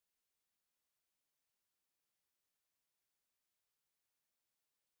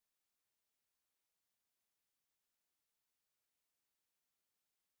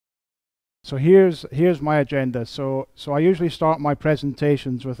So here's my agenda. So I usually start my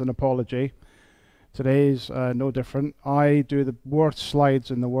presentations with an apology. Today's no different. I do the worst slides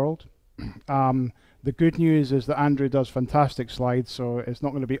in the world. Um, the good news is that Andrew does fantastic slides, so it's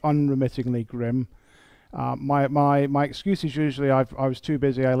not going to be unremittingly grim. My excuse is usually I was too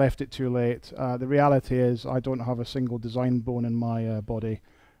busy, I left it too late. The reality is I don't have a single design bone in my body.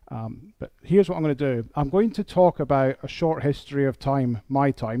 But here's what I'm going to do. I'm going to talk about a short history of time, my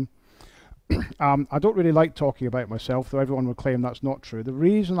time. I don't really like talking about myself, though everyone would claim that's not true. The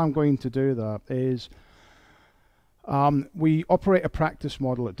reason I'm going to do that is we operate a practice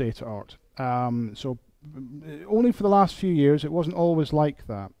model at DataArt. So only for the last few years, it wasn't always like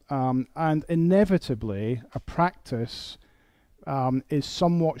that. And inevitably, a practice is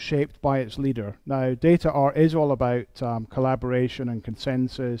somewhat shaped by its leader. Now, DataArt is all about collaboration and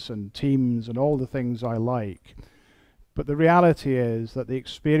consensus and teams and all the things I like. But the reality is that the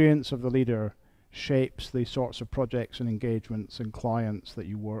experience of the leader shapes the sorts of projects and engagements and clients that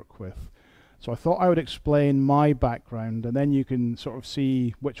you work with. So I thought I would explain my background, and then you can sort of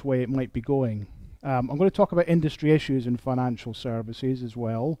see which way it might be going. I'm going to talk about industry issues in financial services as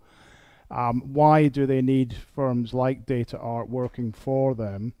well. Why do they need firms like DataArt working for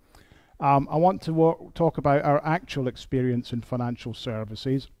them? I want to talk about our actual experience in financial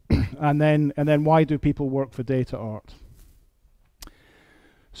services, and then why do people work for DataArt?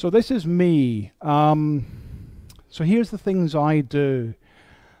 So this is me. So here's the things I do.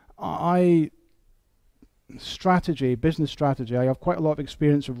 Business strategy. I have quite a lot of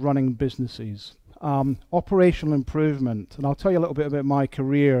experience of running businesses. Operational improvement, and I'll tell you a little bit about my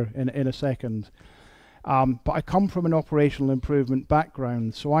career in a second. But I come from an operational improvement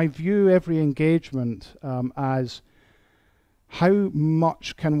background, so I view every engagement as how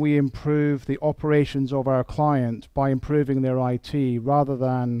much can we improve the operations of our client by improving their IT, rather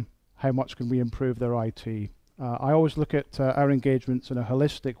than how much can we improve their IT. I always look at our engagements in a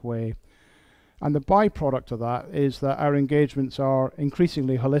holistic way, and the byproduct of that is that our engagements are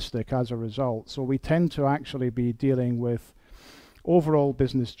increasingly holistic as a result. So we tend to actually be dealing with overall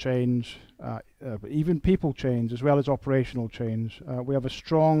business change, even people change, as well as operational change. We have a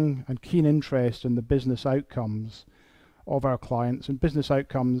strong and keen interest in the business outcomes of our clients, and business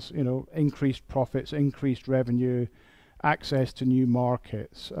outcomes, increased profits, increased revenue, access to new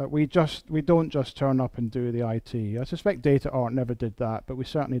markets. We don't just turn up and do the IT. I suspect DataArt never did that, but we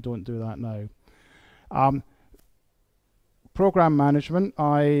certainly don't do that now. Program management,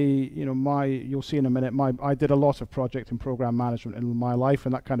 you'll see in a minute, I did a lot of project and program management in my life,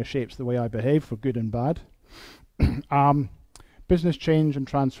 and that kind of shapes the way I behave, for good and bad. Business change and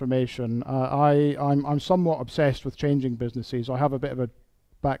transformation. I'm somewhat obsessed with changing businesses. I have a bit of a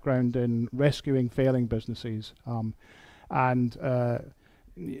background in rescuing failing businesses, and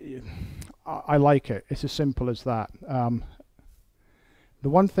I like it. It's as simple as that. The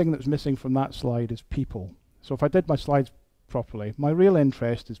one thing that's missing from that slide is people. So if I did my slides properly, my real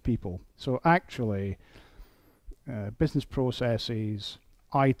interest is people. So actually, business processes,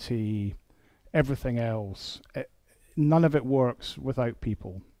 IT, everything else, none of it works without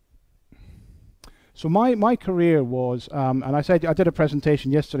people. So my career was, and I did a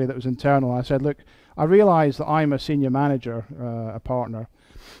presentation yesterday that was internal. I said, look, I realize that I'm a senior manager, a partner,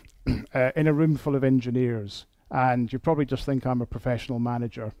 in a room full of engineers, and you probably just think I'm a professional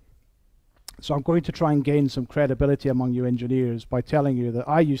manager. So I'm going to try and gain some credibility among you engineers by telling you that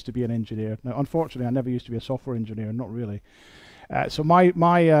I used to be an engineer. Now, unfortunately, I never used to be a software engineer, not really. So my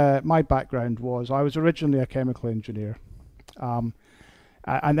background was, I was originally a chemical engineer. And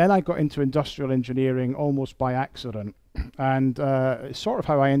then I got into industrial engineering almost by accident. And it's sort of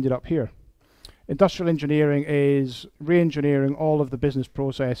how I ended up here. Industrial engineering is re-engineering all of the business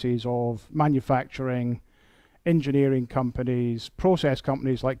processes of manufacturing, engineering companies, process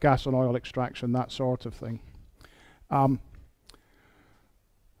companies like gas and oil extraction, that sort of thing. I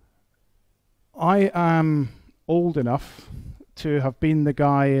am old enough to have been the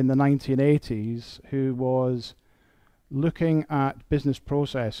guy in the 1980s who was looking at business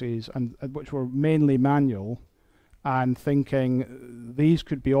processes, and which were mainly manual, and thinking these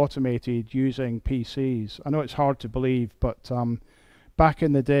could be automated using PCs. I know it's hard to believe, but back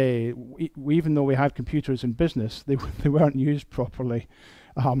in the day, even though we had computers in business, they weren't used properly.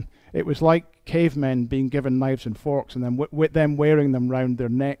 It was like cavemen being given knives and forks, and then with them wearing them round their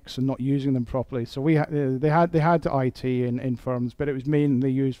necks and not using them properly. So they had IT in firms, but it was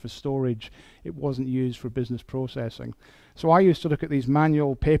mainly used for storage. It wasn't used for business processing. So I used to look at these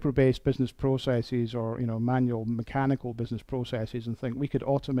manual, paper-based business processes, or manual, mechanical business processes, and think we could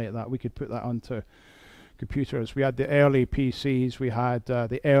automate that. We could put that onto computers. We had the early PCs, we had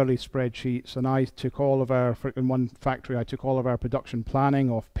the early spreadsheets, and I took all of our, in one factory, I took all of our production planning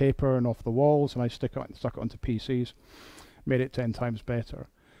off paper and off the walls, and I stuck it onto PCs, made it 10 times better.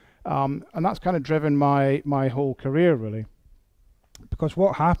 And that's kind of driven my whole career, really. Because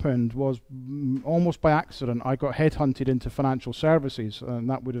what happened was, almost by accident, I got headhunted into financial services, and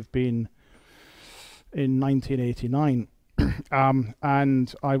that would have been in 1989.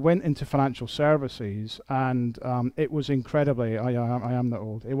 And I went into financial services, and it was incredibly, I am that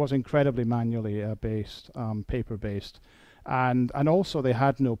old, it was incredibly manually based, paper-based. And also they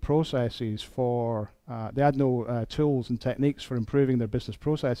had no processes for, they had no tools and techniques for improving their business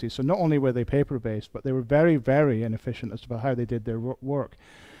processes. So not only were they paper-based, but they were very, very inefficient as to how they did their work.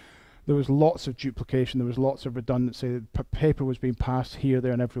 There was lots of duplication, there was lots of redundancy, paper was being passed here,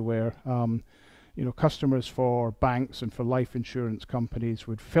 there and everywhere. You know, customers for banks and for life insurance companies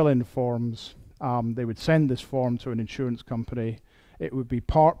would fill in forms. They would send this form to an insurance company. It would be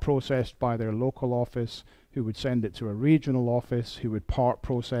part processed by their local office, who would send it to a regional office, who would part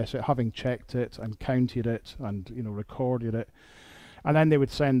process it, having checked it and counted it and, you know, recorded it. And then they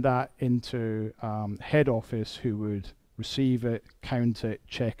would send that into head office, who would receive it, count it,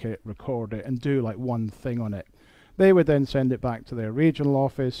 check it, record it, and do like one thing on it. They would then send it back to their regional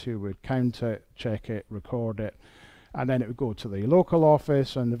office, who would count it, check it, record it, and then it would go to the local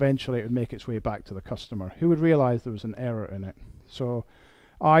office, and eventually it would make its way back to the customer, who would realize there was an error in it. So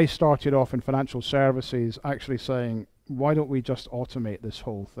I started off in financial services actually saying, why don't we just automate this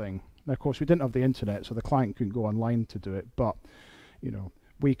whole thing? Now, of course, we didn't have the internet, so the client couldn't go online to do it, but, you know,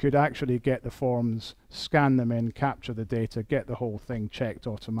 we could actually get the forms, scan them in, capture the data, get the whole thing checked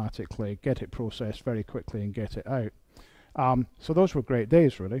automatically, get it processed very quickly and get it out. So those were great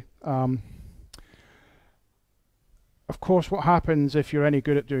days, really. Of course, what happens if you're any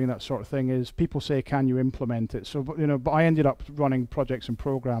good at doing that sort of thing is people say, can you implement it? So, you know, but I ended up running projects and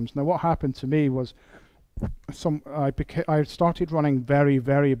programs. Now, what happened to me was I started running very,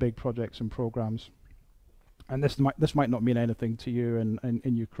 very big projects and programs. And this might not mean anything to you in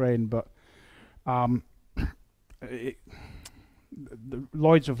Ukraine, but the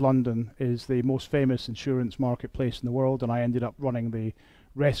Lloyd's of London is the most famous insurance marketplace in the world, and I ended up running the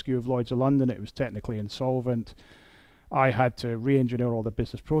rescue of Lloyd's of London. It was technically insolvent. I had to re-engineer all the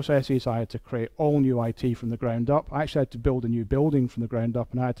business processes. I had to create all new IT from the ground up. I actually had to build a new building from the ground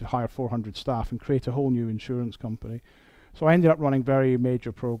up, and I had to hire 400 staff and create a whole new insurance company. So I ended up running very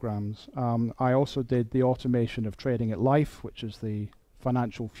major programs. I also did the automation of trading at Life, which is the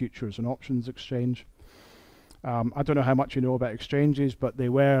financial futures and options exchange. I don't know how much you know about exchanges, but they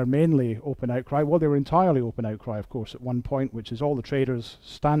were mainly open outcry. Well, they were entirely open outcry, of course, at one point, which is all the traders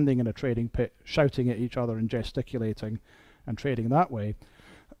standing in a trading pit, shouting at each other and gesticulating and trading that way,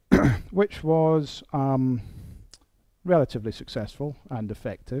 which was relatively successful and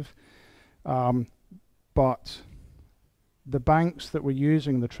effective. But the banks that were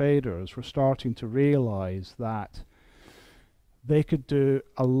using the traders were starting to realize that they could do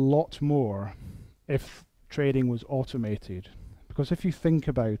a lot more if trading was automated. Because if you think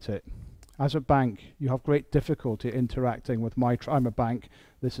about it, as a bank, you have great difficulty interacting with I'm a bank,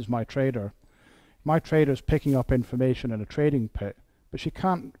 this is my trader. My trader's picking up information in a trading pit, but she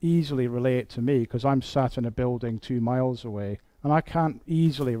can't easily relay it to me because I'm sat in a building 2 miles away, and I can't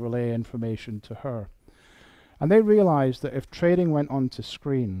easily relay information to her. And they realized that if trading went onto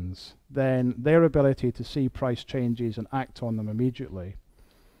screens, then their ability to see price changes and act on them immediately,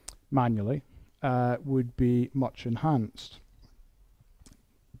 manually, would be much enhanced.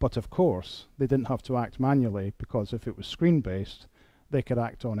 But of course, they didn't have to act manually, because if it was screen-based, they could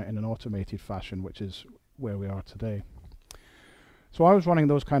act on it in an automated fashion, which is where we are today. So I was running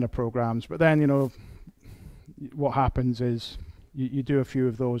those kind of programs, but then, you know, what happens is you do a few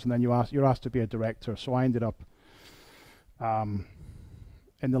of those, and then you're asked to be a director. So I ended up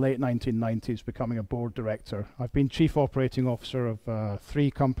in the late 1990s becoming a board director. I've been chief operating officer of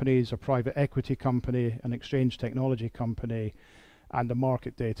 3 companies, a private equity company, an exchange technology company, and a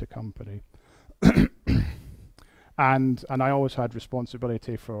market data company. and I always had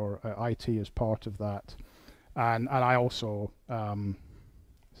responsibility for IT as part of that. And I also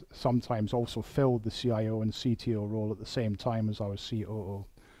sometimes also filled the CIO and CTO role at the same time as I was COO.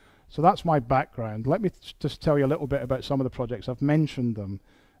 So that's my background. Let me just tell you a little bit about some of the projects. I've mentioned them.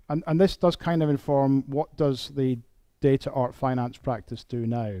 And this does kind of inform what does the DataArt finance practice do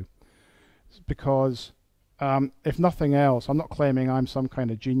now. Because if nothing else, I'm not claiming I'm some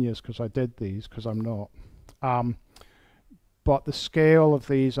kind of genius because I did these, because I'm not. But the scale of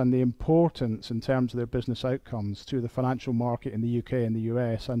these and the importance in terms of their business outcomes to the financial market in the UK and the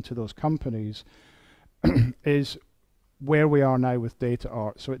US and to those companies is where we are now with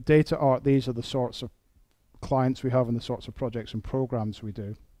DataArt. So at DataArt, these are the sorts of clients we have and the sorts of projects and programs we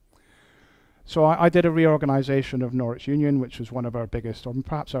do. So I did a reorganization of Norwich Union, which was one of our biggest, or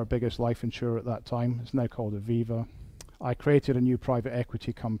perhaps our biggest life insurer at that time. It's now called Aviva. I created a new private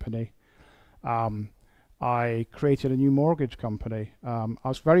equity company. I created a new mortgage company. I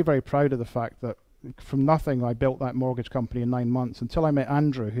was very, very proud of the fact that from nothing I built that mortgage company in 9 months, until I met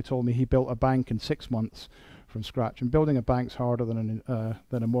Andrew, who told me he built a bank in 6 months from scratch. And building a bank's harder than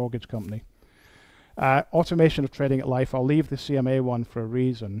a mortgage company. Automation of trading at life. I'll leave the CMA one for a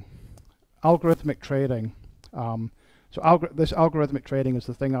reason. Algorithmic trading. This algorithmic trading is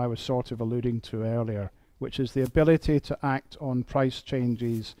the thing I was sort of alluding to earlier, which is the ability to act on price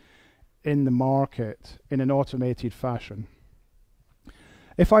changes in the market in an automated fashion.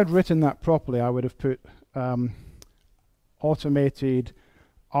 If I'd written that properly, I would have put automated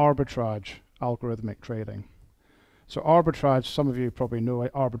arbitrage algorithmic trading. So arbitrage, some of you probably know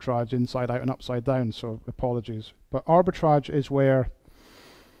arbitrage inside out and upside down, so apologies. But arbitrage is where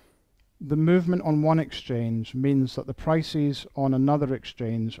the movement on one exchange means that the prices on another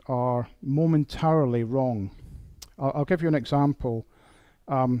exchange are momentarily wrong. I'll give you an example.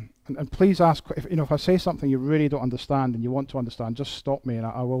 And please ask, if I say something you really don't understand and you want to understand, just stop me and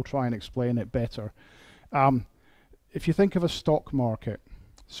I will try and explain it better. If you think of a stock market,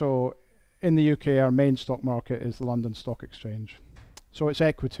 so in the UK our main stock market is the London Stock Exchange. So it's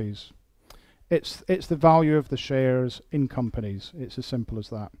equities. It's the value of the shares in companies. It's as simple as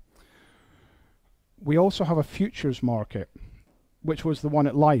that. We also have a futures market, which was the one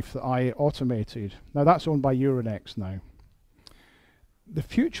at Life that I automated. Now that's owned by Euronext now. The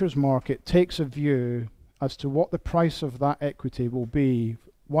futures market takes a view as to what the price of that equity will be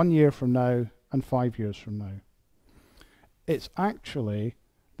 1 year from now and 5 years from now. It's actually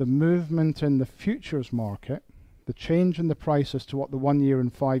the movement in the futures market, the change in the price as to what the 1 year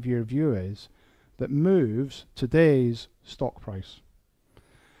and 5 year view is, that moves today's stock price.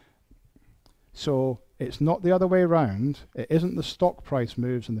 So it's not the other way around. It isn't the stock price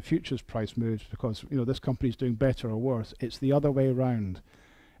moves and the futures price moves because this company's doing better or worse. It's the other way around.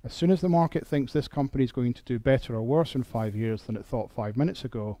 As soon as the market thinks this company is going to do better or worse in 5 years than it thought 5 minutes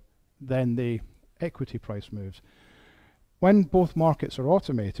ago, then the equity price moves. When both markets are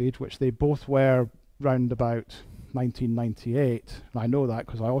automated, which they both were round about 1998, and I know that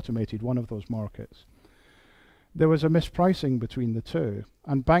because I automated one of those markets, there was a mispricing between the two,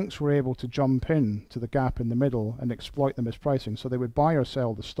 and banks were able to jump in to the gap in the middle and exploit the mispricing. So they would buy or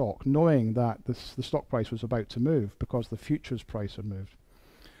sell the stock, knowing that the stock price was about to move because the futures price had moved.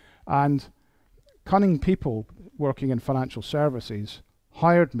 And cunning people working in financial services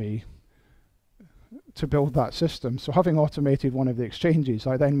hired me to build that system. So having automated one of the exchanges,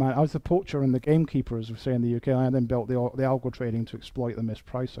 I was the poacher and the gamekeeper, as we say in the UK. I then built the algo trading to exploit the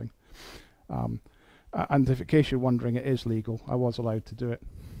mispricing. And in case you're wondering, it is legal. I was allowed to do it.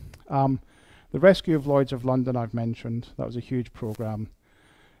 The rescue of Lloyd's of London I've mentioned. That was a huge program.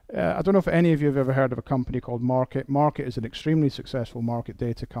 I don't know if any of you have ever heard of a company called Market. Market is an extremely successful market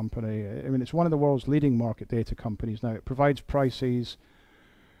data company. I mean, it's one of the world's leading market data companies now. It provides prices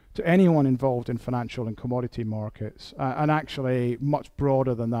to anyone involved in financial and commodity markets, and actually much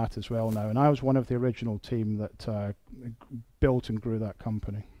broader than that as well now. And I was one of the original team that built and grew that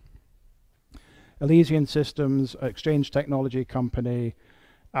company. Elysian Systems, exchange technology company,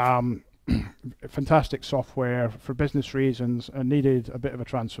 fantastic software for business reasons, and needed a bit of a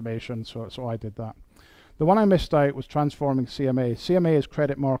transformation, so I did that. The one I missed out was transforming CMA. CMA is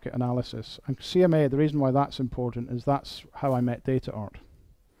credit market analysis, and CMA, the reason why that's important is that's how I met DataArt.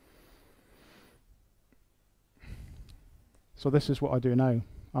 So this is what I do now.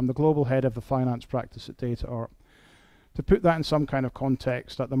 I'm the global head of the finance practice at DataArt. To put that in some kind of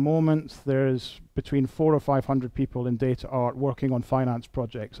context, at the moment there's between 400 or 500 people in DataArt working on finance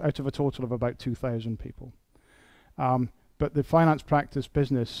projects out of a total of about 2,000 people. But the finance practice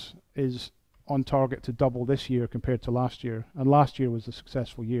business is on target to double this year compared to last year, and last year was a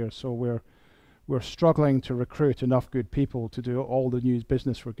successful year, so we're struggling to recruit enough good people to do all the new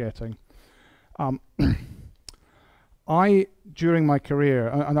business we're getting. During my career,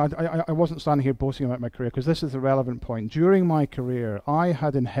 and I wasn't standing here boasting about my career because this is the relevant point. During my career, I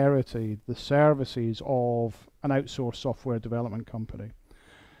had inherited the services of an outsourced software development company.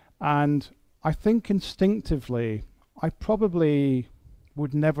 And I think instinctively, I probably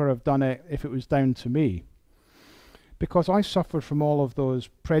would never have done it if it was down to me. Because I suffered from all of those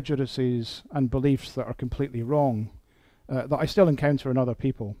prejudices and beliefs that are completely wrong, that I still encounter in other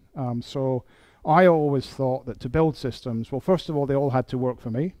people. So I always thought that to build systems, well, first of all, they all had to work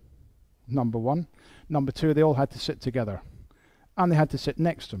for me, number one. Number two, they all had to sit together, and they had to sit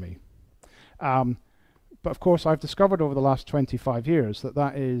next to me. But of course, I've discovered over the last 25 years that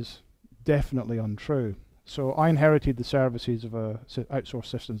that is definitely untrue. So I inherited the services of a outsourced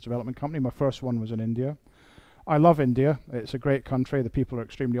systems development company. My first one was in India. I love India. It's a great country. The people are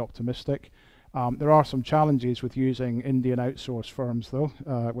extremely optimistic. There are some challenges with using Indian outsourced firms, though,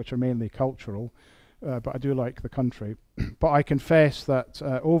 which are mainly cultural. But I do like the country. But I confess that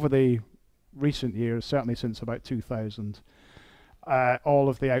over the recent years, certainly since about 2000, all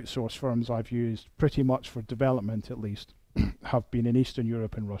of the outsourced firms I've used, pretty much for development at least, have been in Eastern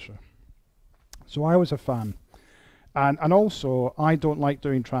Europe and Russia. So I was a fan. And also, I don't like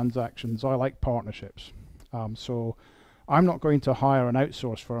doing transactions. I like partnerships. So I'm not going to hire an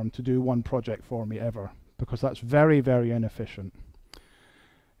outsourced firm to do one project for me ever, because that's very, very inefficient.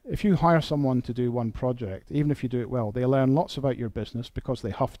 If you hire someone to do one project, even if you do it well, they learn lots about your business because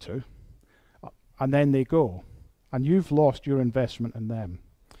they have to, and then they go. And you've lost your investment in them.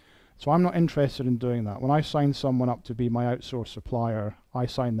 So I'm not interested in doing that. When I sign someone up to be my outsourced supplier, I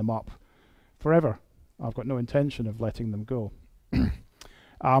sign them up forever. I've got no intention of letting them go.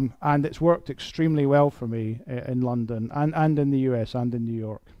 And it's worked extremely well for me in London and in the US and in New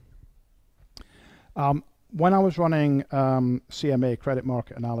York. When I was running CMA, credit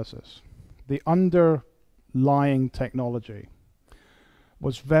market analysis, the underlying technology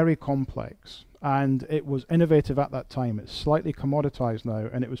was very complex, and it was innovative at that time. It's slightly commoditized now,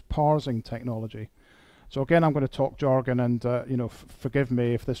 and it was parsing technology. So again, I'm going to talk jargon, and forgive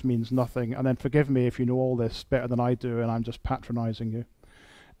me if this means nothing, and then forgive me if you know all this better than I do, and I'm just patronizing you.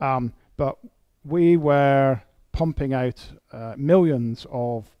 But we were pumping out millions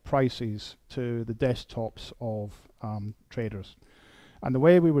of prices to the desktops of traders. And the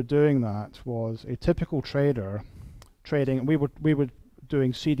way we were doing that was a typical trader trading, we were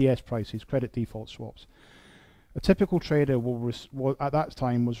doing CDS prices, credit default swaps. A typical trader at that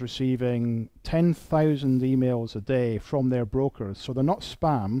time was receiving 10,000 emails a day from their brokers. So they're not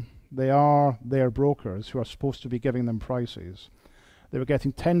spam, they are their brokers who are supposed to be giving them prices. They were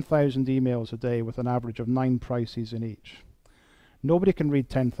getting 10,000 emails a day with an average of 9 prices in each. Nobody can read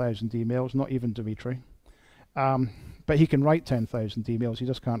 10,000 emails, not even Dimitri. But he can write 10,000 emails, he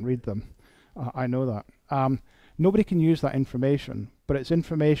just can't read them. I know that. Nobody can use that information, but it's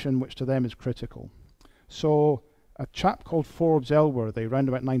information which to them is critical. So a chap called Forbes Elworthy, around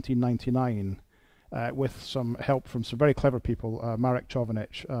about 1999, with some help from some very clever people, Marek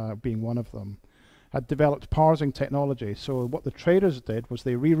Chovanec being one of them, had developed parsing technology. So what the traders did was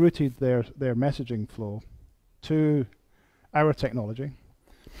they rerouted their messaging flow to our technology,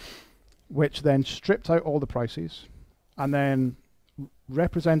 which then stripped out all the prices and then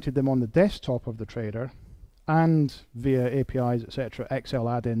represented them on the desktop of the trader and via APIs, etc., Excel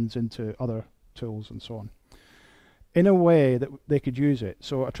add-ins into other tools and so on, in a way that they could use it.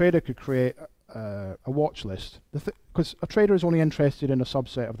 So a trader could create a watch list, because a trader is only interested in a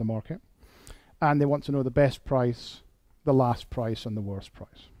subset of the market, and they want to know the best price, the last price, and the worst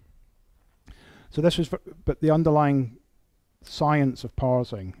price. So this was, but the underlying science of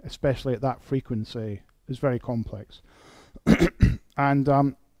parsing, especially at that frequency, is very complex.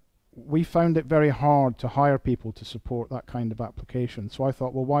 And we found it very hard to hire people to support that kind of application. So I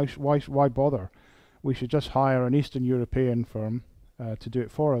thought, well, why bother? We should just hire an Eastern European firm to do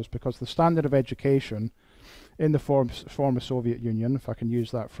it for us, because the standard of education in the former Soviet Union, if I can use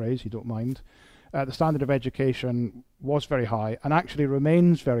that phrase, you don't mind, the standard of education was very high and actually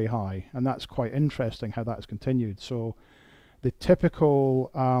remains very high, and that's quite interesting how that has continued. So the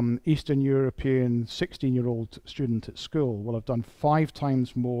typical Eastern European 16-year-old student at school will have done 5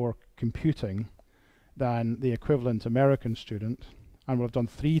 times more computing than the equivalent American student, and will have done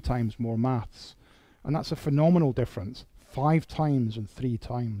 3 times more maths. And that's a phenomenal difference, 5 times and 3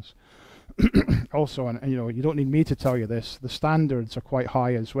 times. Also, and you don't need me to tell you this, the standards are quite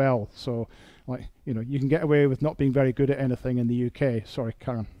high as well. So, like, you can get away with not being very good at anything in the UK. Sorry,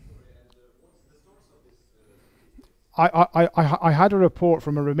 Karen. I had a report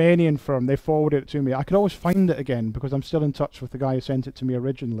from a Romanian firm. They forwarded it to me. I could always find it again because I'm still in touch with the guy who sent it to me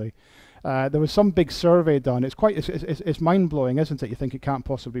originally. There was some big survey done. It's mind-blowing, isn't it? You think it can't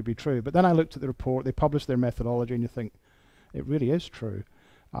possibly be true. But then I looked at the report. They published their methodology, and you think it really is true.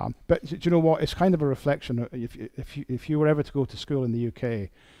 But do you know what? It's kind of a reflection. If you were ever to go to school in the UK,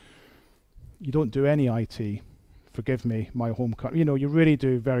 you don't do any IT. Forgive me, my home country. You really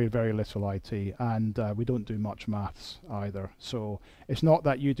do very, very little IT, and we don't do much maths either. So it's not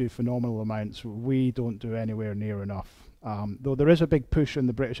that you do phenomenal amounts. We don't do anywhere near enough. Though there is a big push in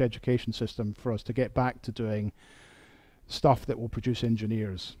the British education system for us to get back to doing stuff that will produce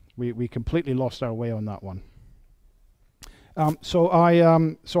engineers. We completely lost our way on that one. So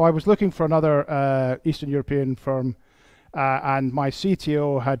I was looking for another Eastern European firm, and my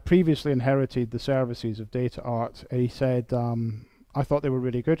CTO had previously inherited the services of DataArt. He said, I thought they were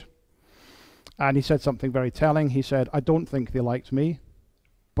really good. And he said something very telling. He said, I don't think they liked me,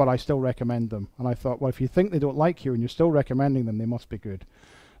 but I still recommend them. And I thought, well, if you think they don't like you and you're still recommending them, they must be good.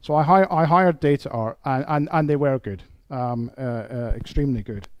 So I hired DataArt, and they were good, extremely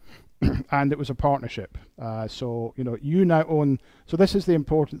good. And it was a partnership. So you now own. So this is the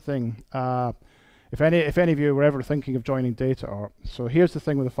important thing. If any of you were ever thinking of joining DataArt, so here's the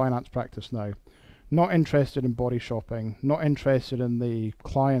thing with the finance practice now. Not interested in body shopping, not interested in the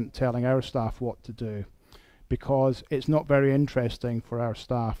client telling our staff what to do, because it's not very interesting for our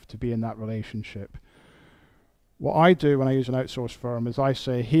staff to be in that relationship. What I do when I use an outsourced firm is I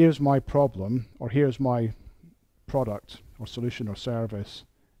say, here's my problem, or here's my product or solution or service.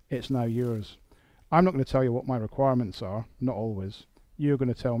 It's now yours. I'm not going to tell you what my requirements are, not always. You're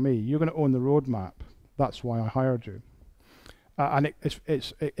going to tell me. You're going to own the roadmap. That's why I hired you. And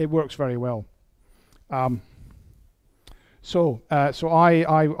it works very well. So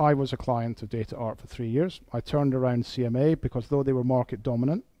I was a client of DataArt for 3 years. I turned around CMA because though they were market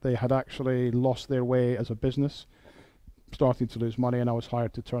dominant, they had actually lost their way as a business, starting to lose money, and I was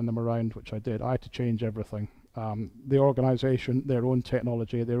hired to turn them around, which I did. I had to change everything. The organization, their own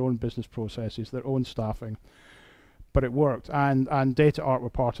technology, their own business processes, their own staffing. But it worked, and DataArt were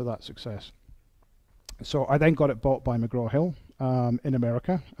part of that success. So I then got it bought by McGraw-Hill in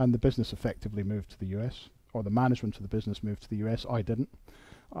America, and the business effectively moved to the US, or the management of the business moved to the US. I didn't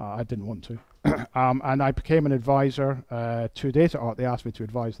want to. And I became an advisor to DataArt. They asked me to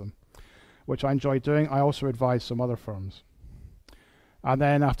advise them, which I enjoyed doing. I also advised some other firms. And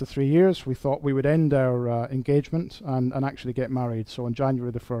then after 3 years, we thought we would end our engagement and actually get married. So on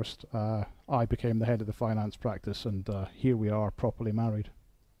January the 1st, I became the head of the finance practice, and here we are, properly married.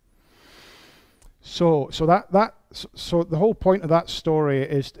 So the whole point of that story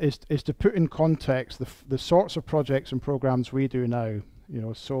is to put in context the sorts of projects and programs we do now.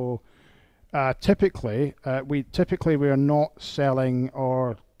 Typically we are not selling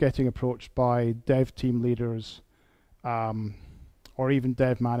or getting approached by dev team leaders or even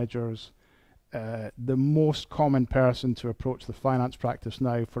dev managers. The most common person to approach the finance practice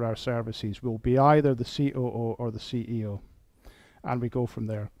now for our services will be either the COO or the CEO, and we go from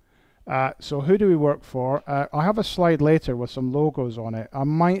there. So who do we work for? I have a slide later with some logos on it. I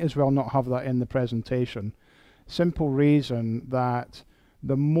might as well not have that in the presentation. Simple reason that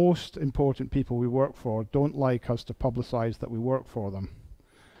the most important people we work for don't like us to publicize that we work for them.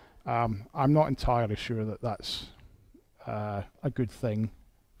 I'm not entirely sure that that's a good thing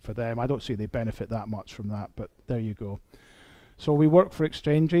for them. I don't see they benefit that much from that, but there you go. So we work for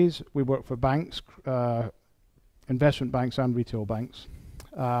exchanges, we work for banks, investment banks and retail banks.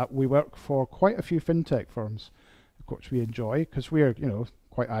 We work for quite a few fintech firms, which we enjoy because we're,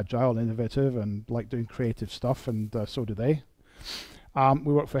 quite agile and innovative and like doing creative stuff, and so do they.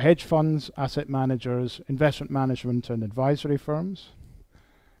 We work for hedge funds, asset managers, investment management and advisory firms.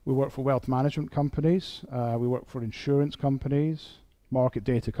 We work for wealth management companies. We work for insurance companies, market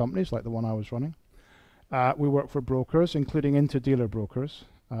data companies like the one I was running. We work for brokers, including inter-dealer brokers,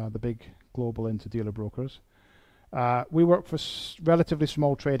 the big global inter-dealer brokers. We work for relatively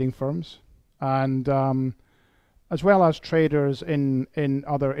small trading firms, and as well as traders in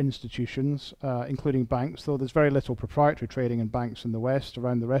other institutions, including banks, though there's very little proprietary trading in banks in the West.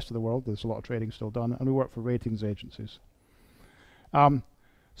 Around the rest of the world, there's a lot of trading still done, and we work for ratings agencies.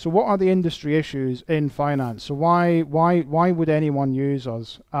 So what are the industry issues in finance? So why would anyone use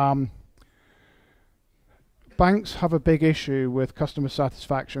us? Banks have a big issue with customer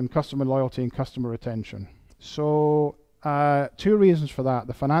satisfaction, customer loyalty, and customer retention. So two reasons for that.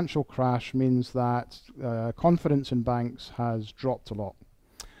 The financial crash means that confidence in banks has dropped a lot.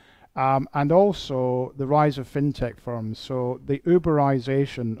 And also the rise of fintech firms, so the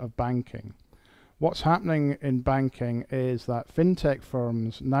Uberization of banking. What's happening in banking is that fintech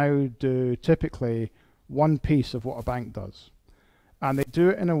firms now do typically one piece of what a bank does. And they do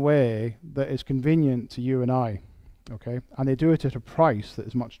it in a way that is convenient to you and I, okay? And they do it at a price that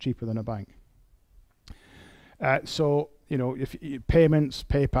is much cheaper than a bank. So, if payments,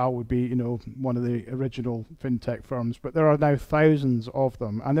 PayPal would be, one of the original fintech firms, but there are now thousands of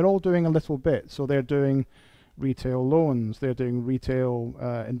them, and they're all doing a little bit. So they're doing retail loans, they're doing retail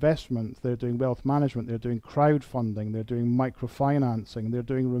investment, they're doing wealth management, they're doing crowdfunding, they're doing microfinancing, they're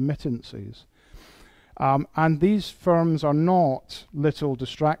doing remittances. And these firms are not little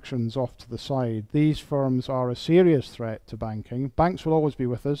distractions off to the side. These firms are a serious threat to banking. Banks will always be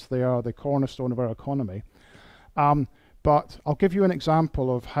with us. They are the cornerstone of our economy. But I'll give you an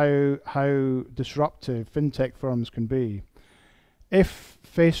example of how disruptive fintech firms can be. If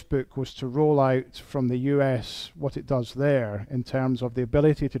Facebook was to roll out from the US what it does there in terms of the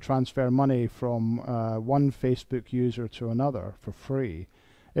ability to transfer money from one Facebook user to another for free,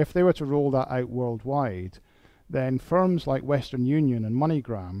 if they were to roll that out worldwide, then firms like Western Union and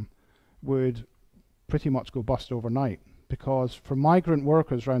MoneyGram would pretty much go bust overnight, because for migrant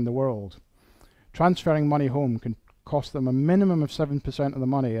workers around the world, transferring money home can cost them a minimum of 7% of the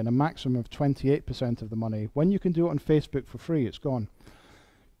money and a maximum of 28% of the money. When you can do it on Facebook for free, it's gone.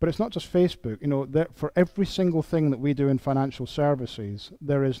 But it's not just Facebook. You know, for every single thing that we do in financial services,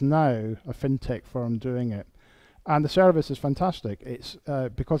 there is now a fintech firm doing it. And the service is fantastic. It's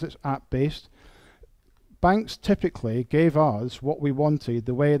because it's app-based. Banks typically gave us what we wanted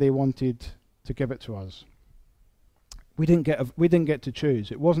the way they wanted to give it to us. We didn't get to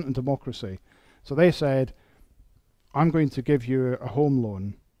choose. It wasn't a democracy. So they said, I'm going to give you a home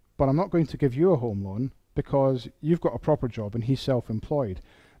loan, but I'm not going to give you a home loan because you've got a proper job and he's self-employed.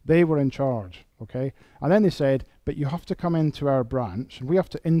 They were in charge, okay? And then they said, but you have to come into our branch and we have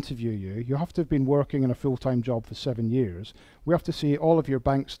to interview you. You have to have been working in a full-time job for 7 years. We have to see all of your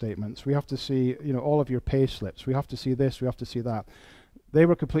bank statements. We have to see, you know, all of your pay slips. We have to see this, we have to see that. They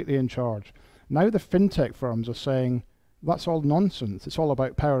were completely in charge. Now the fintech firms are saying, that's all nonsense. It's all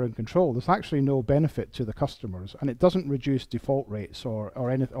about power and control. There's actually no benefit to the customers, and it doesn't reduce default rates or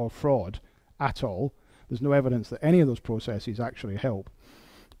fraud at all. There's no evidence that any of those processes actually help.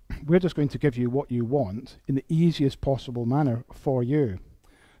 We're just going to give you what you want in the easiest possible manner for you.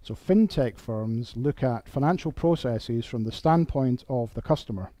 So fintech firms look at financial processes from the standpoint of the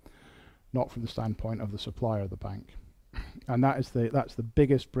customer, not from the standpoint of the supplier, the bank. And that's the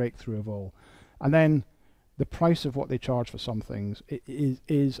biggest breakthrough of all. And then the price of what they charge for some things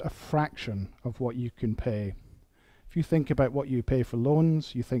is a fraction of what you can pay. If you think about what you pay for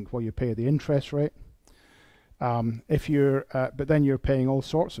loans, you think, well, you pay the interest rate. But then you're paying all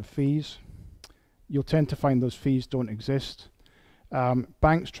sorts of fees. You'll tend to find those fees don't exist.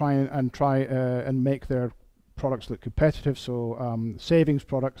 Banks try and make their products look competitive. So savings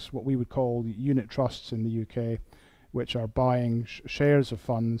products, what we would call unit trusts in the UK, which are buying shares of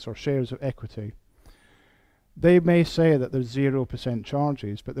funds or shares of equity. They may say that there's 0%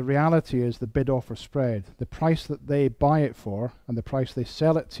 charges, but the reality is the bid-offer spread. The price that they buy it for and the price they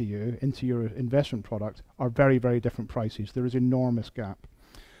sell it to you into your investment product are very, very different prices. There is an enormous gap.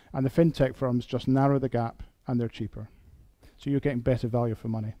 And the fintech firms just narrow the gap and they're cheaper. So you're getting better value for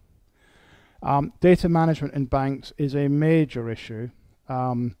money. Data management in banks is a major issue.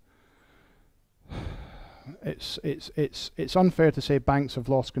 It's unfair to say banks have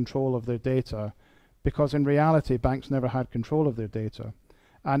lost control of their data, because in reality, banks never had control of their data.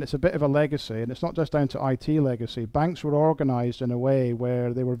 And it's a bit of a legacy, and it's not just down to IT legacy. Banks were organized in a way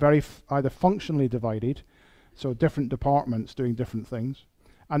where they were very either functionally divided, so different departments doing different things,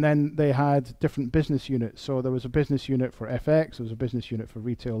 and then they had different business units. So there was a business unit for FX, there was a business unit for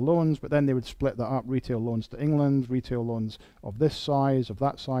retail loans, but then they would split that up, retail loans to England, retail loans of this size, of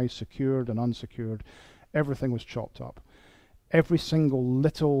that size, secured and unsecured. Everything was chopped up. Every single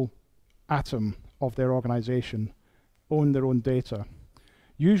little atom of their organization owned their own data.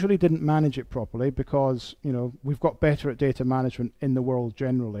 Usually didn't manage it properly because, you know, we've got better at data management in the world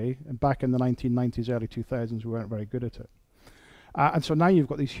generally, and back in the 1990s, early 2000s, we weren't very good at it. And so now you've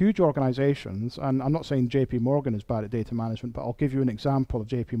got these huge organizations, and I'm not saying JP Morgan is bad at data management, but I'll give you an example of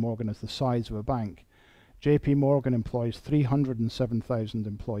JP Morgan as the size of a bank. JP Morgan employs 307,000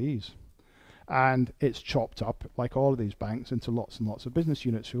 employees. And it's chopped up, like all of these banks, into lots and lots of business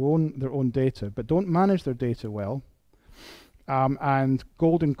units who own their own data, but don't manage their data well. And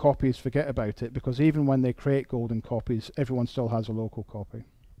golden copies, forget about it, because even when they create golden copies, everyone still has a local copy.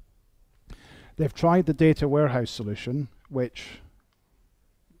 They've tried the data warehouse solution, which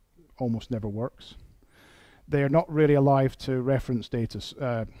almost never works. They're not really alive to reference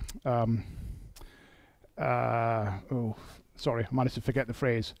data. Oh, sorry, I managed to forget the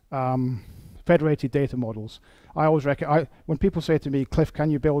phrase. Federated data models. I always when people say to me, Cliff, can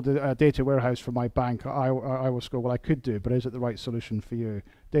you build a data warehouse for my bank? I always go, well, I could do, but is it the right solution for you?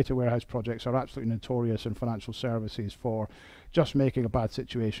 Data warehouse projects are absolutely notorious in financial services for just making a bad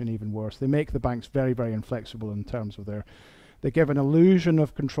situation even worse. They make the banks very, very inflexible in terms of they give an illusion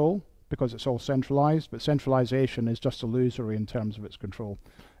of control because it's all centralized, but centralization is just illusory in terms of its control.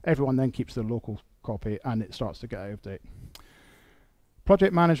 Everyone then keeps their local copy and it starts to get out of date.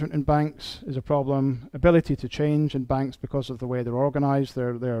 Project management in banks is a problem. Ability to change in banks because of the way they're organized.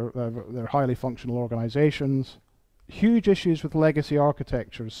 They're highly functional organizations. Huge issues with legacy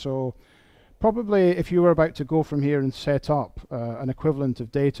architectures. So probably if you were about to go from here and set up an equivalent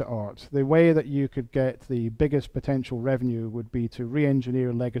of DataArt, the way that you could get the biggest potential revenue would be to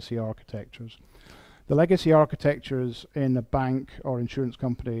re-engineer legacy architectures. The legacy architectures in a bank or insurance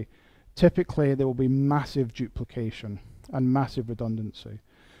company, typically there will be massive duplication and massive redundancy.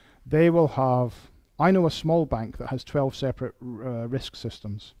 They will have, I know a small bank that has 12 separate risk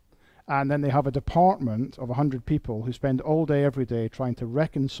systems. And then they have a department of 100 people who spend all day, every day trying to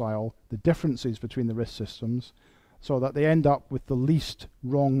reconcile the differences between the risk systems so that they end up with the least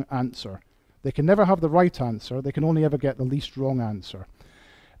wrong answer. They can never have the right answer, they can only ever get the least wrong answer.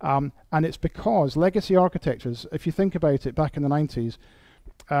 And it's because legacy architectures, if you think about it, back in the 90s,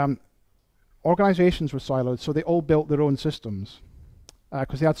 organizations were siloed, so they all built their own systems.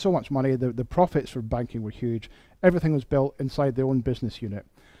 Because they had so much money, the profits for banking were huge, everything was built inside their own business unit.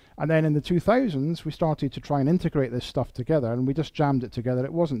 And then in the 2000s, we started to try and integrate this stuff together, and we just jammed it together.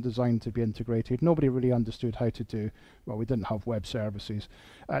 It wasn't designed to be integrated. Nobody really understood how to do, well, we didn't have web services.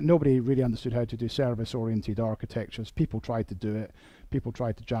 Nobody really understood how to do service-oriented architectures. People tried to do it. People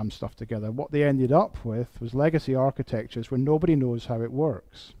tried to jam stuff together. What they ended up with was legacy architectures where nobody knows how it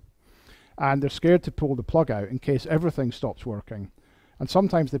works. And they're scared to pull the plug out in case everything stops working. And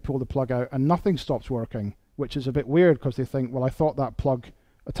sometimes they pull the plug out and nothing stops working, which is a bit weird because they think, well, I thought that plug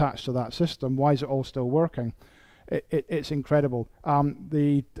attached to that system, why is it all still working? It's incredible.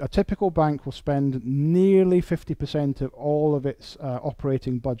 A typical bank will spend nearly 50% of all of its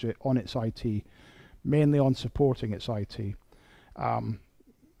operating budget on its IT, mainly on supporting its IT.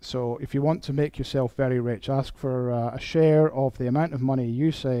 So if you want to make yourself very rich, ask for a share of the amount of money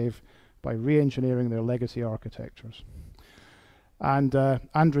you save by re-engineering their legacy architectures. And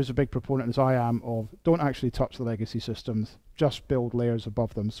Andrew's a big proponent, as I am, of don't actually touch the legacy systems, just build layers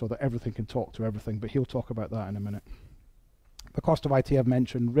above them so that everything can talk to everything, but he'll talk about that in a minute. The cost of IT I've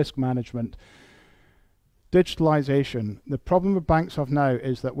mentioned, risk management, digitalization. The problem with banks have now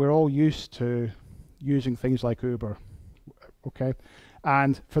is that we're all used to using things like Uber, okay?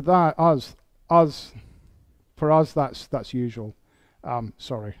 And for that, for us, that's usual.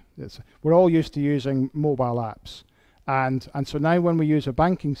 We're all used to using mobile apps. And so now when we use a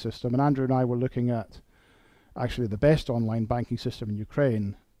banking system, and Andrew and I were looking at actually the best online banking system in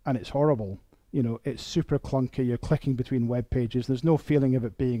Ukraine, and it's horrible. You know, it's super clunky, you're clicking between web pages, there's no feeling of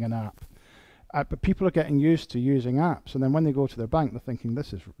it being an app. But people are getting used to using apps, and then when they go to their bank, they're thinking,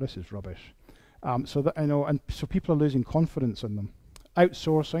 this is rubbish. So people are losing confidence in them.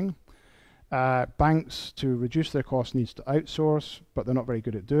 Outsourcing. Banks, to reduce their costs, needs to outsource, but they're not very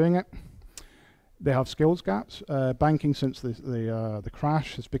good at doing it. They have skills gaps. Banking, since the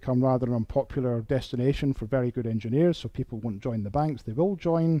crash, has become rather an unpopular destination for very good engineers, so people won't join the banks. They will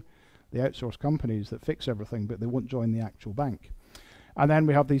join the outsourced companies that fix everything, but they won't join the actual bank. And then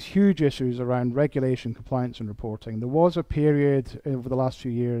we have these huge issues around regulation, compliance, and reporting. There was a period over the last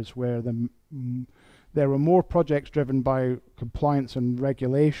few years where there were more projects driven by compliance and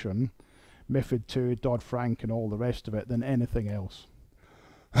regulation, MiFID II, Dodd-Frank, and all the rest of it, than anything else.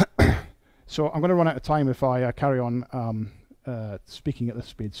 So I'm going to run out of time if I carry on speaking at this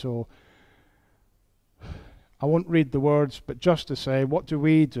speed. So I won't read the words, but just to say, what do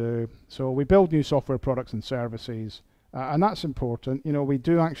we do? So we build new software products and services, and that's important. You know, we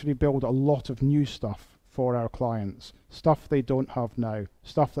do actually build a lot of new stuff for our clients, stuff they don't have now,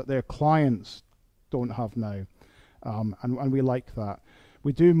 stuff that their clients don't have now, and we like that.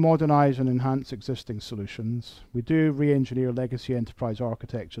 We do modernize and enhance existing solutions. We do re-engineer legacy enterprise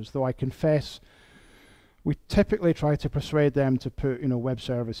architectures, though I confess we typically try to persuade them to put, web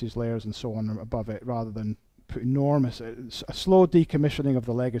services layers and so on above it, rather than put enormous, a slow decommissioning of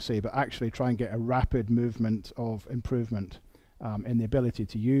the legacy, but actually try and get a rapid movement of improvement in the ability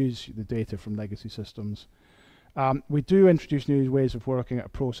to use the data from legacy systems. We do introduce new ways of working at a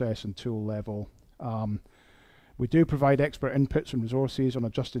process and tool level. We do provide expert inputs and resources on a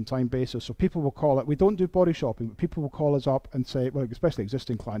just-in-time basis. So people will call it, we don't do body shopping, but people will call us up and say, well, especially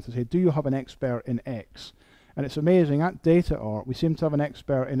existing clients, and say, do you have an expert in X? And it's amazing, at DataArt, we seem to have an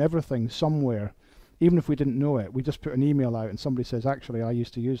expert in everything somewhere, even if we didn't know it. We just put an email out and somebody says, actually, I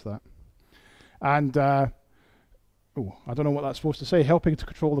used to use that. And, I don't know what that's supposed to say, helping to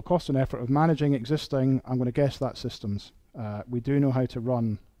control the cost and effort of managing existing, I'm going to guess that's systems. We do know how to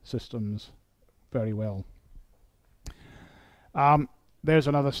run systems very well. There's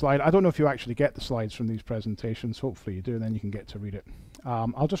another slide. I don't know if you actually get the slides from these presentations. Hopefully you do, and then you can get to read it.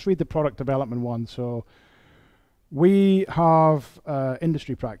 I'll just read the product development one. So We have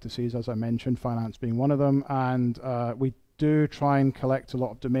industry practices, as I mentioned, finance being one of them, and we do try and collect a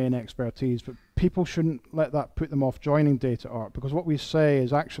lot of domain expertise, but people shouldn't let that put them off joining DataArt, because what we say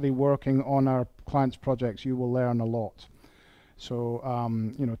is actually working on our clients' projects, you will learn a lot. So,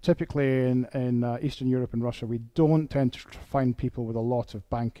 you know, typically in Eastern Europe and Russia, we don't tend to find people with a lot of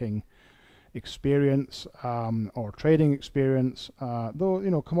banking experience or trading experience, though, you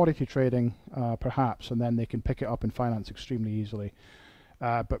know, commodity trading perhaps, and then they can pick it up in finance extremely easily.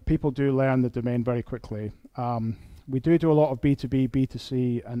 But people do learn the domain very quickly. We do a lot of B2B,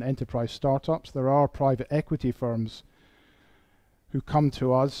 B2C, and enterprise startups. There are private equity firms who come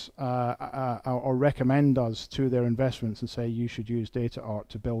to us or recommend us to their investments and say, you should use DataArt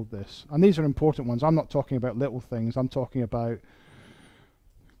to build this. And these are important ones. I'm not talking about little things. I'm talking about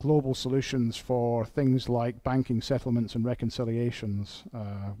global solutions for things like banking settlements and reconciliations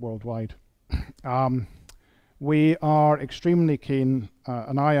worldwide. We are extremely keen,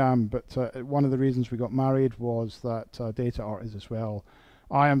 and I am, but one of the reasons we got married was that DataArt is as well.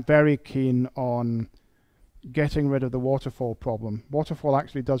 I am very keen on getting rid of the waterfall problem. Waterfall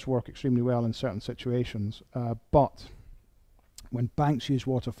actually does work extremely well in certain situations, but when banks use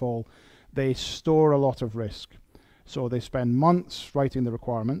waterfall, they store a lot of risk. So they spend months writing the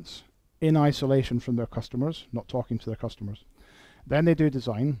requirements in isolation from their customers, not talking to their customers. Then they do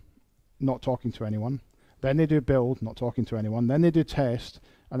design, not talking to anyone. Then they do build, not talking to anyone. Then they do test,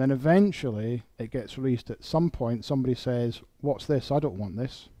 and then eventually it gets released. At some point, somebody says, what's this? I don't want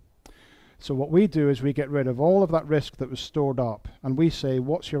this. So what we do is we get rid of all of that risk that was stored up, and we say,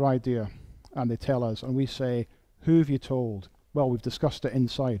 what's your idea? And they tell us, and we say, who have you told? Well, we've discussed it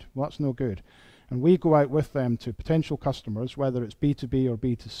inside. Well, that's no good. And we go out with them to potential customers, whether it's B2B or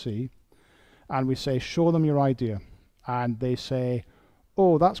B2C, and we say, show them your idea. And they say,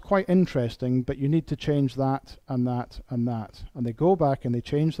 oh, that's quite interesting, but you need to change that and that and that. And they go back and they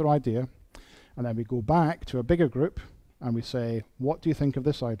change their idea. And then we go back to a bigger group and we say, what do you think of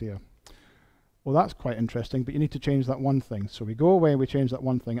this idea? Well, that's quite interesting, but you need to change that one thing. So we go away and we change that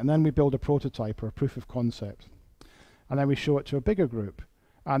one thing, and then we build a prototype or a proof of concept. And then we show it to a bigger group.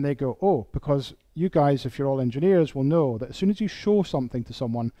 And they go, oh, because you guys, if you're all engineers, will know that as soon as you show something to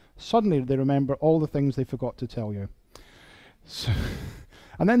someone, suddenly they remember all the things they forgot to tell you. So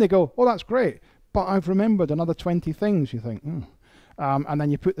and then they go, oh, that's great, but I've remembered another 20 things. You think, and then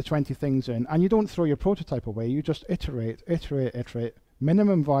you put the 20 things in, and you don't throw your prototype away. You just iterate,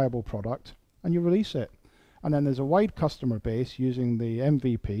 minimum viable product, and you release it. And then there's a wide customer base using the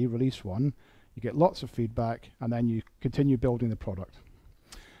MVP, release one. You get lots of feedback, and then you continue building the product.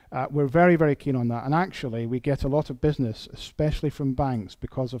 We're very, very keen on that. And actually, we get a lot of business, especially from banks,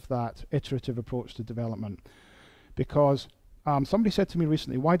 because of that iterative approach to development. Because somebody said to me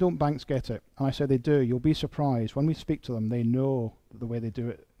recently, why don't banks get it? And I said, they do. You'll be surprised. When we speak to them, they know that the way they do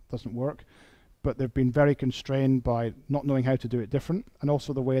it doesn't work. But they've been very constrained by not knowing how to do it different, and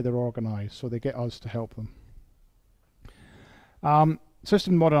also the way they're organized. So they get us to help them.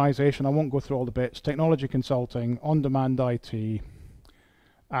 System modernization, I won't go through all the bits. Technology consulting, on-demand IT,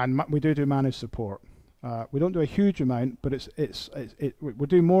 and we do managed support. We don't do a huge amount, but we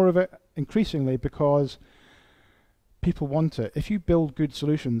do more of it increasingly because people want it. If you build good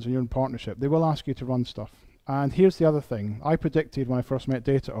solutions and you're in partnership, they will ask you to run stuff. And here's the other thing. I predicted when I first met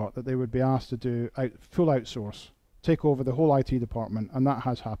DataArt that they would be asked to do full outsource, take over the whole IT department, and that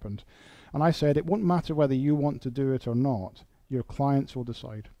has happened. And I said, it won't matter whether you want to do it or not. Your clients will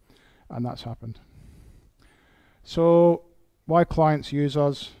decide. And that's happened. So why clients use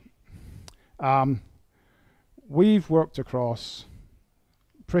us? We've worked across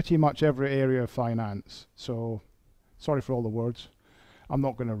pretty much every area of finance. So sorry for all the words. I'm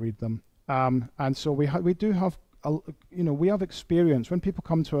not going to read them. And so we do have, we have experience. When people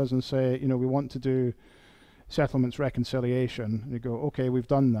come to us and say, we want to do settlements reconciliation, and you go, okay, we've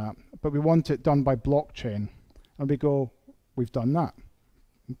done that, but we want it done by blockchain. And we go, we've done that.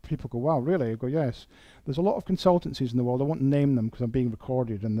 And people go, wow, really? I go, yes. There's a lot of consultancies in the world, I won't name them because I'm being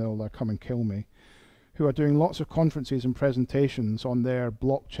recorded and they'll come and kill me, who are doing lots of conferences and presentations on their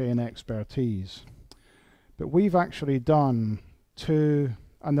blockchain expertise. But we've actually done two,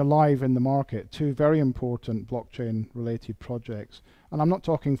 and they're live in the market, two very important blockchain related projects. And I'm not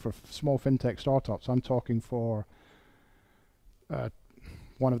talking for small fintech startups, I'm talking for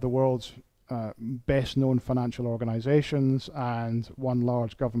one of the world's best known financial organizations and one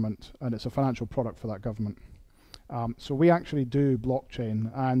large government, and it's a financial product for that government. So we actually do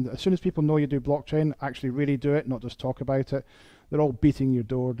blockchain, and as soon as people know you do blockchain, actually really do it, not just talk about it, they're all beating your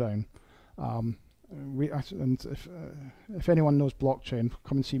door down. And if anyone knows blockchain,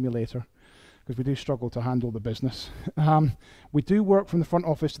 come and see me later. because we do struggle to handle the business. We do work from the front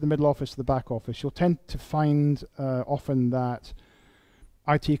office to the middle office to the back office. You'll tend to find often that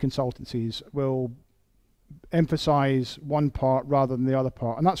IT consultancies will emphasize one part rather than the other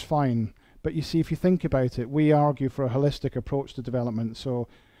part, and that's fine. But you see, if you think about it, we argue for a holistic approach to development, so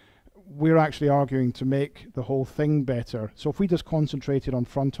we're actually arguing to make the whole thing better. So if we just concentrated on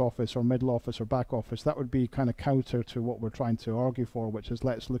front office or middle office or back office, that would be kind of counter to what we're trying to argue for, which is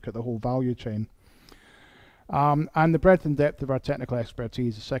let's look at the whole value chain. And the breadth and depth of our technical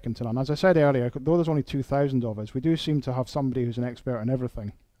expertise is second to none. As I said earlier, though there's only 2,000 of us, we do seem to have somebody who's an expert in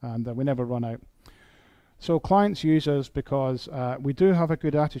everything, and we never run out. So clients use us because we do have a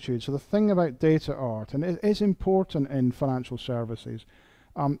good attitude. So the thing about DataArt, and it is important in financial services,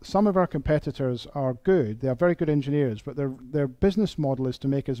 some of our competitors are good. They are very good engineers, but their business model is to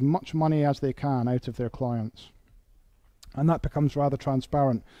make as much money as they can out of their clients. And that becomes rather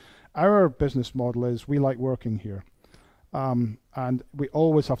transparent. Our business model is we like working here. And we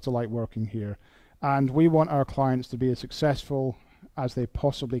always have to like working here. And we want our clients to be as successful as they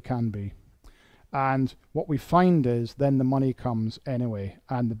possibly can be. And what we find is then the money comes anyway,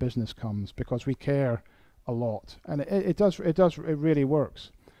 and the business comes, because we care a lot, and it really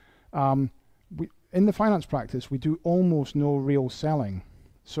works. In the finance practice, we do almost no real selling.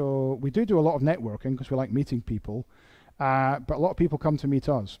 So we do a lot of networking because we like meeting people, but a lot of people come to meet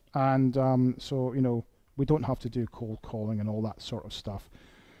us, and so we don't have to do cold calling and all that sort of stuff.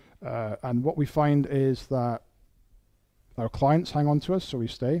 And what we find is that our clients hang on to us, so we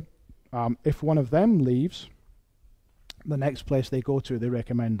stay. If one of them leaves, the next place they go to, they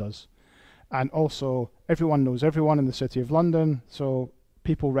recommend us. And also, everyone knows everyone in the City of London, so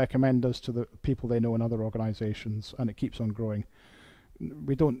people recommend us to the people they know in other organisations, and it keeps on growing.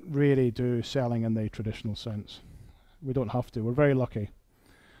 We don't really do selling in the traditional sense. We don't have to. We're very lucky.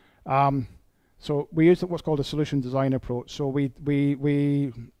 So we use what's called a solution design approach. So we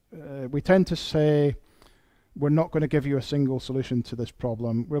tend to say, we're not going to give you a single solution to this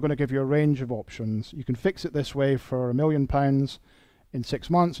problem. We're going to give you a range of options. You can fix it this way for £1 million in 6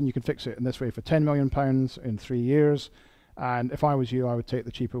 months, and you can fix it in this way for £10 million in 3 years. And if I was you, I would take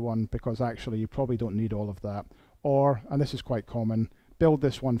the cheaper one, because actually you probably don't need all of that. Or, and this is quite common, build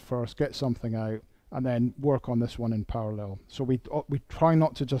this one first, get something out, and then work on this one in parallel. So we try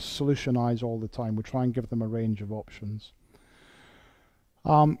not to just solutionize all the time. We try and give them a range of options.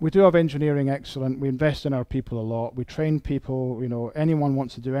 We do have engineering excellent. We invest in our people a lot. We train people. Anyone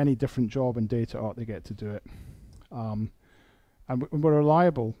wants to do any different job in DataArt, they get to do it. And we're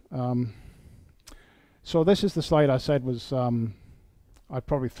reliable. So this is the slide I said was I'd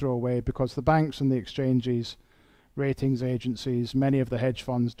probably throw away, because the banks and the exchanges, ratings agencies, many of the hedge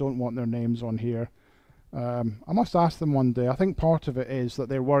funds don't want their names on here. I must ask them one day. I think part of it is that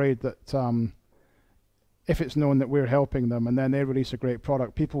they're worried that if it's known that we're helping them and then they release a great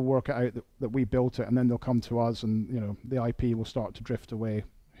product, people work it out that we built it, and then they'll come to us, and the IP will start to drift away.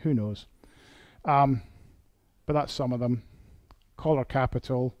 Who knows? But that's some of them. Collar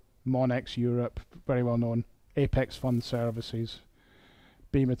Capital, Monex Europe, very well known. Apex Fund Services,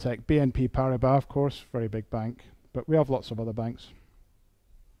 BMATech, BNP Paribas, of course, very big bank. But we have lots of other banks.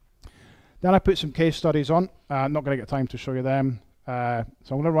 Then I put some case studies on. I'm not going to get time to show you them. So I'm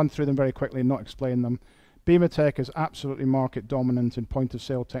going to run through them very quickly and not explain them. BMATech is absolutely market dominant in point of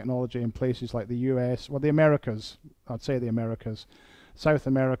sale technology in places like the US, well, the Americas, I'd say the Americas, South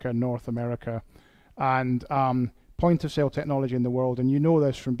America, North America, and point of sale technology in the world, and you know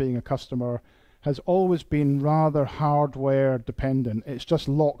this from being a customer, has always been rather hardware dependent. It's just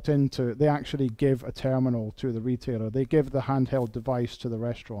locked into, they actually give a terminal to the retailer, they give the handheld device to the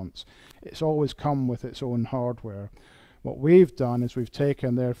restaurants. It's always come with its own hardware. What we've done is we've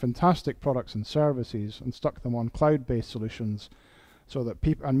taken their fantastic products and services and stuck them on cloud-based solutions, so that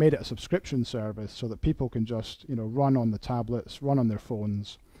people, and made it a subscription service, so that people can just run on the tablets, run on their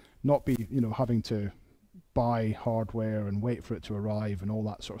phones, not be having to buy hardware and wait for it to arrive and all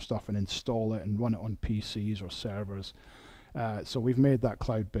that sort of stuff, and install it and run it on PCs or servers. So we've made that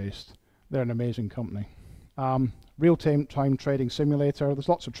cloud-based. They're an amazing company. Real-time trading simulator. There's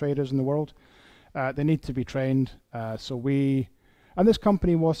lots of traders in the world. They need to be trained. And this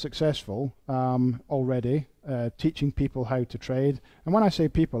company was successful already, teaching people how to trade. And when I say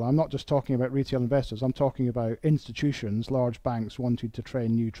people, I'm not just talking about retail investors. I'm talking about institutions, large banks wanting to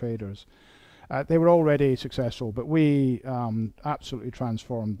train new traders. They were already successful, but we absolutely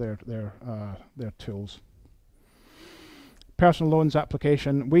transformed their tools. Personal loans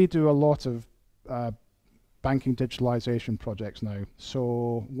application. We do a lot of banking digitalization projects now.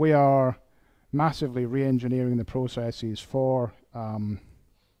 So we are massively re-engineering the processes for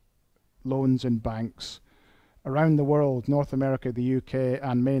loans in banks around the world, North America, the UK,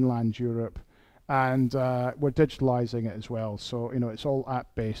 and mainland Europe. And we're digitalizing it as well, so it's all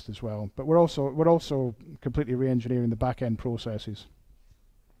app-based as well. But we're also completely re-engineering the back-end processes.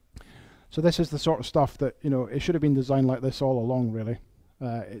 So this is the sort of stuff that it should have been designed like this all along, really.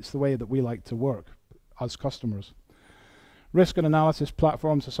 It's the way that we like to work as customers. Risk and analysis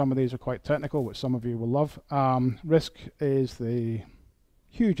platforms, so some of these are quite technical, which some of you will love. Risk is the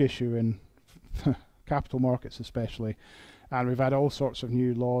huge issue in capital markets especially, and we've had all sorts of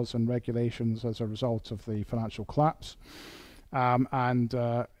new laws and regulations as a result of the financial collapse.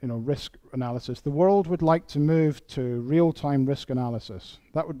 Risk analysis. The world would like to move to real-time risk analysis.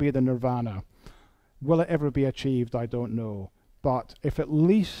 That would be the nirvana. Will it ever be achieved? I don't know. But if at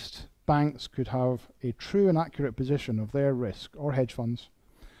least banks could have a true and accurate position of their risk, or hedge funds,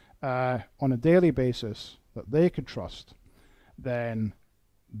 on a daily basis that they could trust, then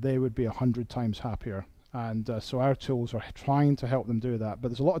they would be 100 times happier. And so our tools are trying to help them do that. But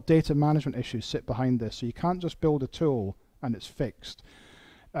there's a lot of data management issues sit behind this. So you can't just build a tool and it's fixed.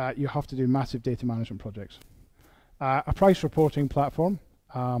 You have to do massive data management projects. A price reporting platform,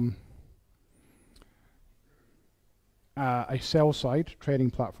 a sell-side trading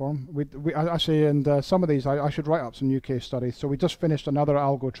platform. I say, and some of these, I should write up some new case studies. So we just finished another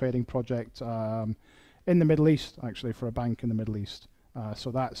algo trading project in the Middle East, actually, for a bank in the Middle East.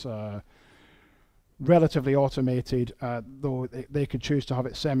 So that's relatively automated, though they could choose to have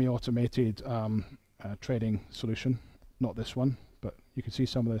it semi-automated trading solution. Not this one, but you can see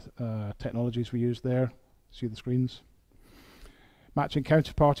some of the technologies we use there. See the screens. Matching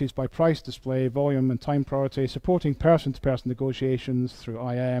counterparties by price, display, volume, and time priority, supporting person-to-person negotiations through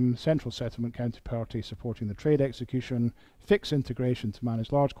IM, central settlement counterparty, supporting the trade execution, fixed integration to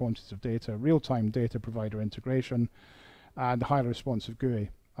manage large quantities of data, real-time data provider integration, and highly responsive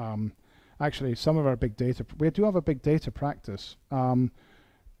GUI. Actually, some of our big data, we do have a big data practice,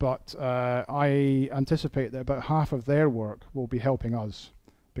 but I anticipate that about half of their work will be helping us,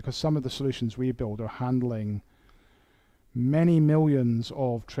 because some of the solutions we build are handling many millions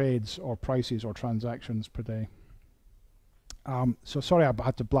of trades or prices or transactions per day. So sorry I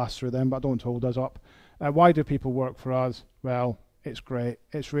had to blast through them, but I don't want to hold us up. Why do people work for us? Well, it's great.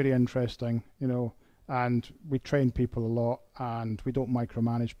 It's really interesting, and we train people a lot, and we don't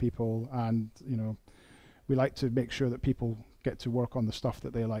micromanage people, and we like to make sure that people get to work on the stuff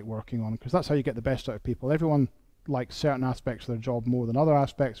that they like working on, because that's how you get the best out of people. Everyone likes certain aspects of their job more than other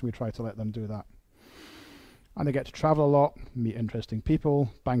aspects, and we try to let them do that. And they get to travel a lot, meet interesting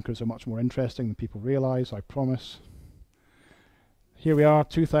people. Bankers are much more interesting than people realize, I promise. Here we are,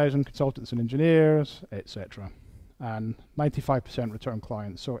 2,000 consultants and engineers, etc. And 95% return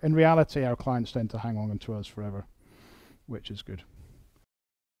clients. So in reality, our clients tend to hang on to us forever, which is good.